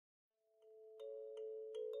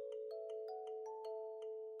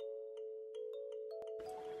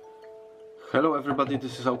Hello everybody,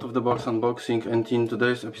 this is Out of the Box Unboxing, and in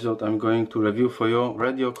today's episode I'm going to review for you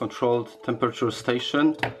radio controlled temperature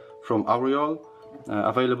station from Auriol,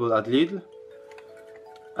 available at Lidl.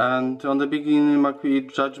 And on the beginning my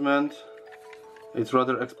quick judgment, it's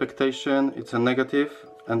rather expectation, it's a negative,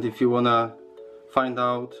 and if you wanna find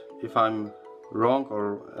out if I'm wrong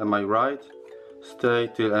or am I right, stay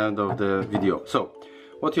till end of the video. So,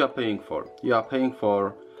 what you are paying for? You are paying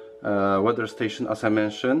for weather station, as I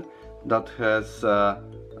mentioned, that has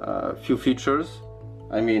a few features.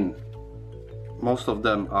 I mean, most of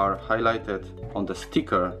them are highlighted on the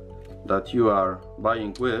sticker that you are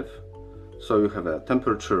buying with. So you have a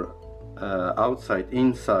temperature outside,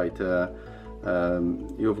 inside,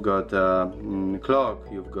 you've got a clock,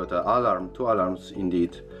 you've got an alarm, two alarms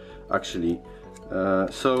indeed, actually.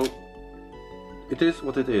 So it is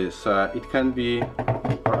what it is. It can be,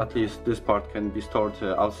 or at least this part can be stored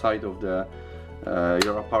outside of the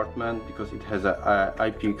your apartment, because it has a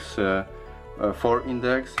IPX4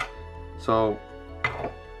 index. So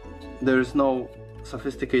there is no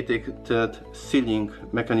sophisticated sealing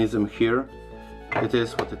mechanism here. It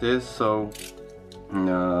is what it is. So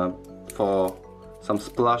for some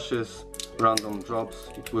splashes, random drops,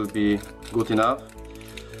 it will be good enough.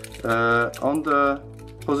 On the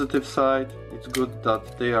positive side, it's good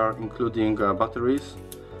that they are including batteries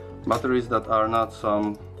that are not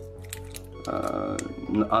some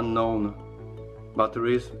unknown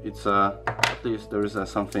batteries. It's at least there is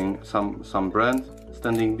some brand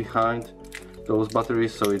standing behind those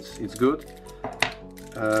batteries, so it's good.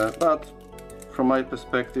 But from my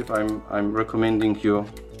perspective, I'm recommending you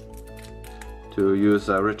to use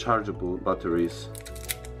rechargeable batteries,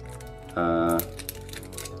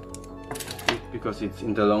 because it's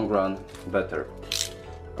in the long run better.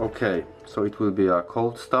 Okay, so it will be a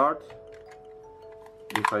cold start,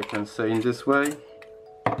 if I can say in this way,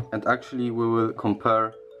 and actually we will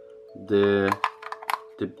compare the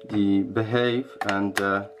behave and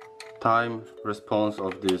time response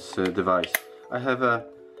of this device. I have a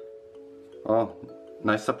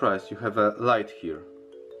nice surprise. You have a light here.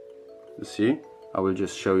 You see? I will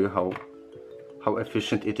just show you how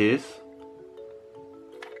efficient it is.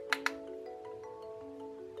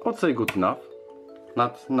 I would say good enough.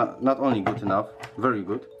 Not only good enough, very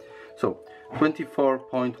good. So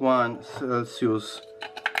 24.1 Celsius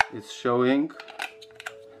is showing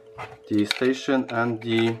the station, and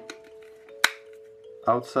the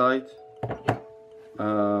outside,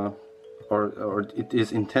 or it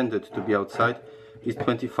is intended to be outside, is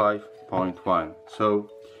 25.1. So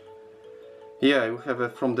yeah, you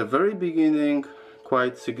have from the very beginning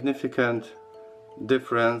quite significant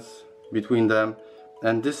difference between them,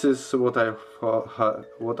 and this is what I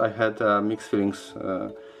had mixed feelings.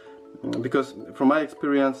 Because from my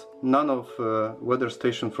experience, none of weather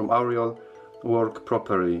stations from Auriol work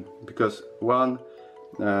properly, because one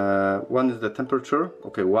is the temperature.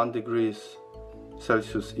 Okay, 1 degrees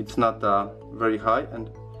Celsius, it's not very high,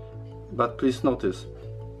 but please notice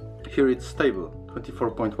here it's stable,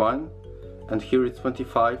 24.1, and here it's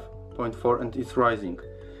 25.4, and it's rising.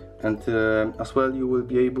 And as well, you will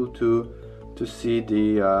be able to see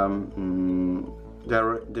the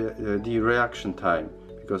reaction time,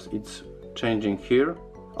 because it's changing here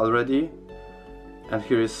already, and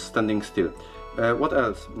here is standing still. What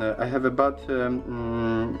else? I have a bad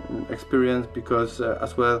experience, because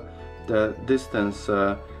as well the distance,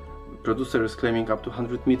 producer is claiming up to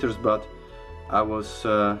 100 meters, but I was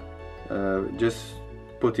just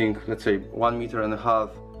putting, let's say, 1.5 meters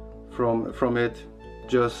from it,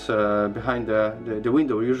 just behind the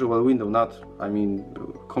window, usual window, not, I mean,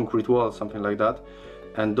 concrete wall, something like that,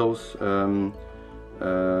 and those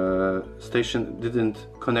station didn't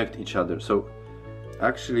connect each other. So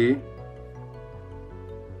actually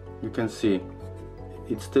you can see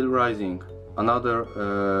it's still rising, another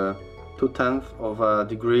 0.2 of a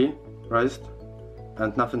degree raised,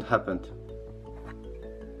 and nothing happened.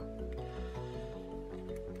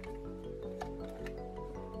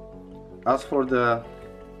 As for the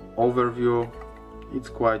overview, it's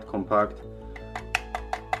quite compact,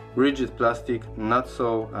 rigid plastic, not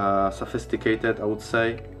so sophisticated. I would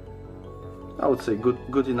say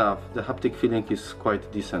good enough. The haptic feeling is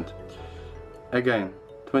quite decent. Again,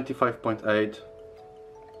 25.8,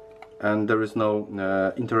 and there is no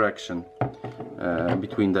interaction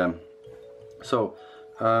between them. So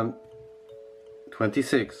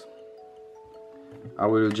 26. I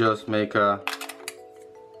will just make a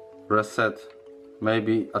reset.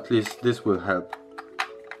 Maybe at least this will help.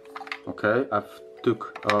 Okay, I've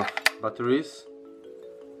took off batteries,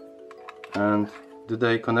 and did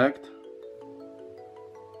they connect?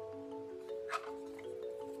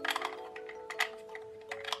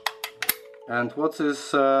 And what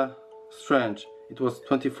is strange, it was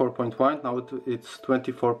 24.1, now it's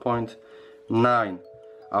 24.9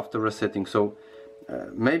 after resetting. So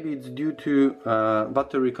maybe it's due to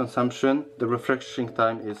battery consumption, the refreshing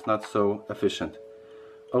time is not so efficient.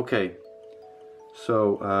 Okay,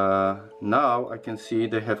 so now I can see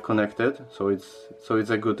they have connected, so it's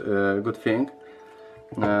a good thing.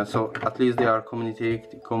 So at least they are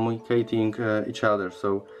communicating each other.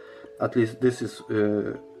 So at least this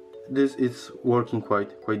is working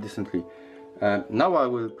quite decently. Now I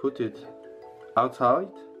will put it outside,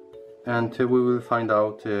 and we will find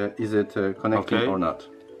out is it connecting or not.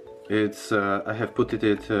 It's I have put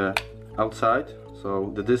it outside,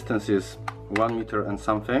 so the distance is 1 meter and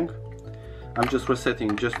something. I'm just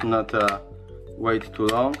resetting just to not wait too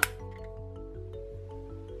long.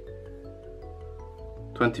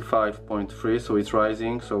 25.3, so it's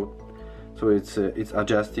rising, so it's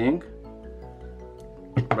adjusting.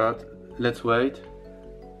 But let's wait.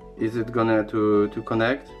 Is it gonna to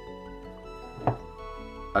connect?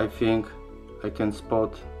 I think I can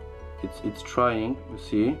spot it's trying, you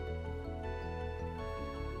see,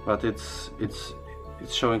 but it's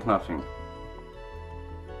showing nothing.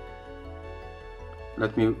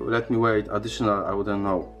 Let me wait additional, I wouldn't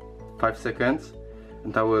know, 5 seconds,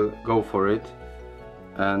 and I will go for it,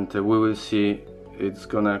 and we will see it's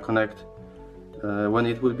gonna connect when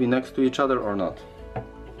it will be next to each other or not.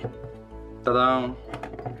 Ta-da!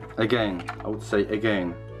 Again, I would say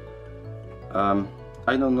again.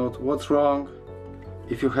 I don't know what's wrong.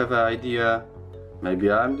 If you have an idea, maybe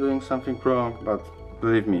I'm doing something wrong, but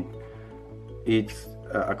believe me, it's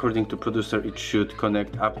according to producer it should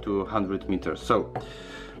connect up to 100 meters. So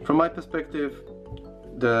from my perspective,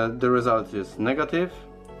 the result is negative,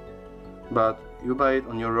 but you buy it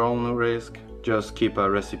on your own risk. Just keep a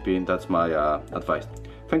recipe, that's my advice.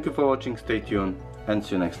 Thank you for watching, stay tuned, and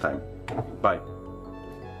see you next time. Bye.